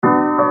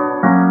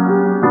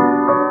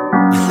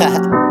Yeah,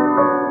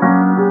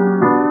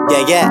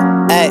 yeah,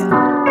 hey.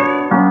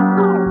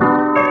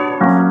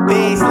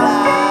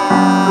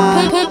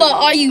 Pumba,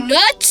 are you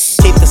nuts?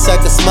 Keep the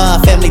circle small,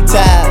 family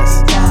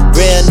ties.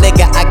 Real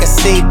nigga, I can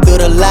see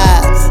through the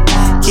lies.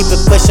 Keep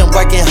it pushing,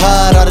 working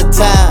hard all the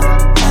time.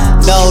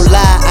 No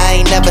lie, I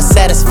ain't never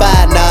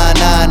satisfied. Nah.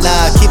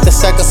 Keep the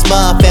circle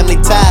small,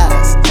 family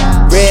ties.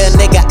 Real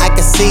nigga, I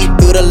can see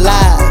through the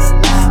lies.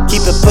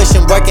 Keep it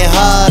pushing, working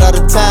hard all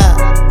the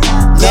time.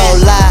 No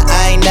lie,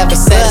 I ain't never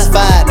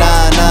satisfied.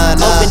 Nah.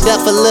 Opened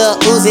up a Lil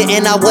Uzi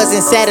and I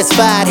wasn't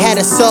satisfied. Had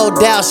a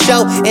sold out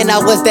show and I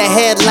was the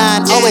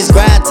headline. Always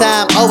grind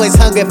time, always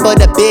hungry for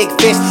the big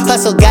fish.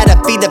 Hustle, gotta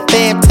feed the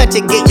fam, touch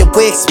it, get your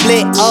wig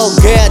split. Oh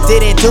girl,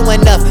 didn't do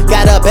enough,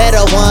 got a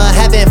better one.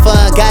 Having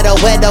fun, got a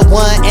wetter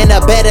one and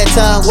a better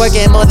tongue.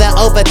 Working more than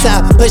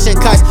overtime, pushing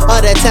cars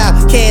all the time.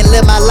 Can't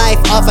live my life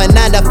off a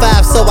 9 to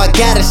 5, so I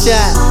gotta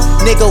shine.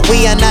 Nigga,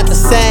 we are not the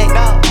same.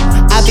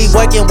 I be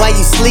working while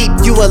you sleep,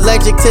 you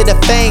allergic to the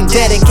fame.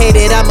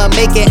 Dedicated, I'ma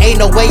make it,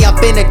 ain't no way I'm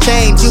finna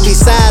change. You be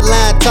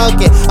sideline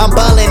talking, I'm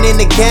ballin' in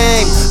the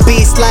game.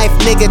 Beast life,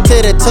 nigga, to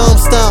the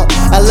tombstone.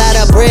 A lot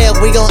of bread,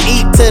 we gon'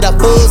 eat till the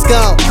food's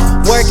gone.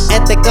 Work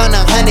ethic on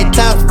 100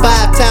 times,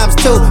 5 times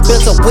 2.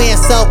 Built to win,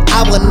 so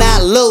I will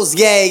not lose,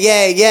 yeah.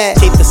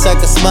 Keep the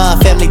circle small,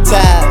 family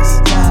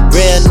ties.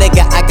 Real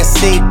nigga, I can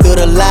see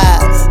through the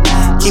lies.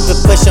 Keep it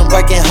pushing,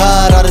 working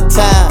hard all the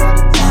time.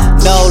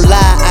 No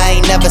lie, I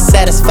ain't never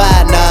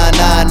satisfied. Nah.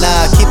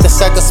 Keep the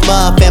circle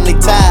small, family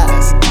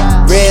ties.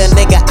 Real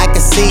nigga, I can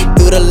see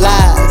through the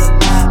lies.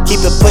 Keep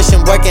it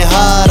pushing, working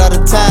hard all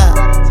the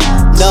time.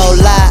 No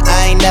lie,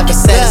 I ain't never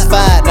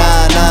satisfied.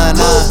 Nah.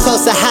 Move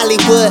close to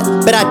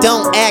Hollywood, but I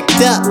don't act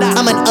up.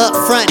 I'm an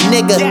upfront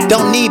nigga,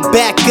 don't need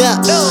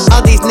backup.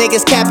 All these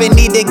niggas capping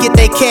need to get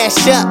they cash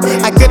up.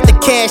 I grip the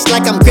cash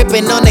like I'm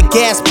gripping on the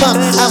gas pump.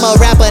 I'm a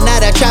rapper,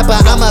 not a trapper.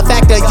 I'm a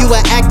factor, you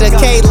a actor.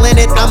 K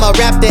Leonard, I'm a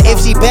raptor.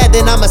 If she bad,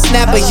 then I'm a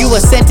snapper. You a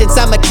sentence,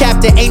 I'm a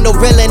chapter. Ain't no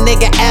real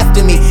nigga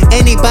after me.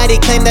 Anybody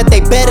claim that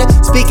they better,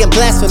 speaking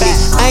blasphemy.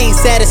 I ain't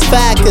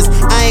satisfied, cause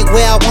I ain't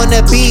where I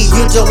wanna be.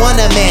 You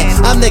Joanna, man,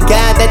 I'm the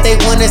guy that they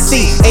wanna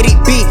see.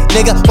 80B,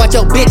 nigga, watch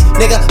your bitch,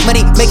 nigga.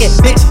 Money make it,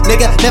 bitch,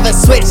 nigga. Never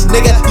switch,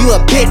 nigga. You a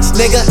bitch,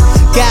 nigga.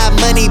 Got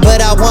money,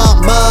 but I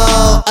want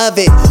more of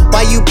it.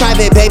 Why you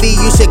private, baby?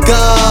 You should go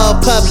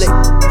public.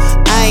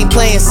 I ain't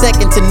playing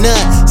second to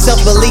none.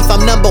 Self-belief,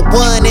 I'm number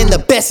one, and the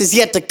best is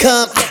yet to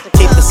come.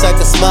 Keep the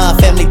circle small,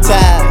 family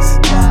ties.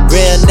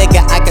 Real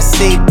nigga, I can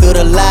see through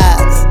the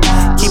lies.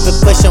 Keep it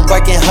pushing,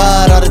 working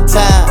hard all the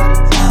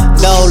time.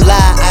 No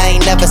lie, I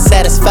ain't never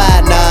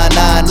satisfied. Nah.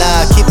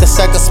 Keep the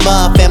circle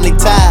small, family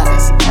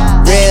ties.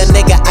 Real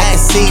nigga, I can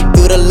see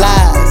through the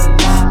lies.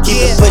 Keep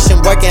it pushing,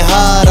 working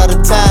hard all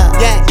the time.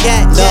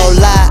 No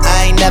lie,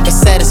 I ain't never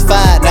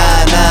satisfied.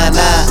 Nah.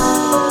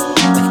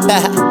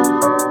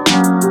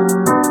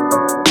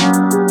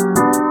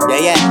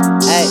 Yeah,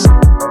 hey.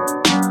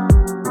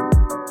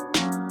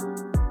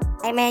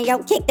 Hey man, yo,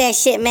 kick that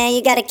shit, man.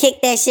 You gotta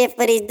kick that shit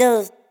for these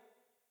dudes.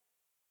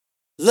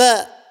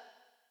 Look,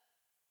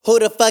 who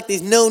the fuck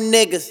these new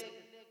niggas?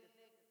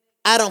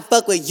 I don't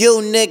fuck with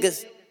you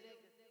niggas.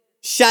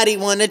 Shotty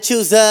wanna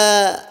choose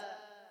her.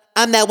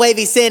 I'm that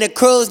wavy Santa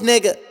Cruz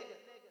nigga.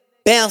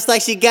 Bounce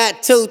like she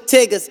got 2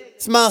 tiggers.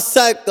 Small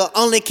circle,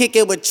 only kick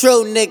it with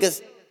true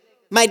niggas.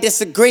 Might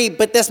disagree,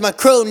 but that's my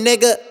crew,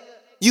 nigga.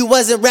 You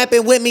wasn't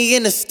rapping with me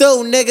in the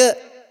stool, nigga.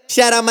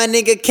 Shout out my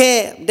nigga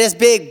Cam, that's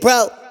big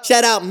bro.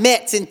 Shout out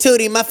Mets and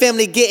Tootie, my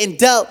family getting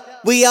dope.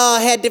 We all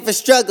had different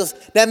struggles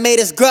that made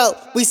us grow.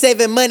 We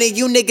saving money,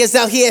 you niggas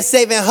out here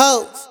saving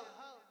hoes.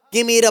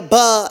 Give me the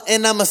ball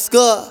and I'ma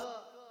score.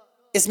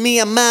 It's me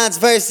and mine's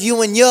versus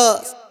you and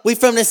yours. We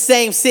from the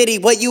same city,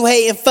 what you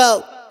hating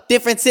for?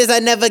 Difference is I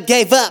never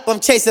gave up, I'm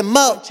chasing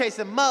more.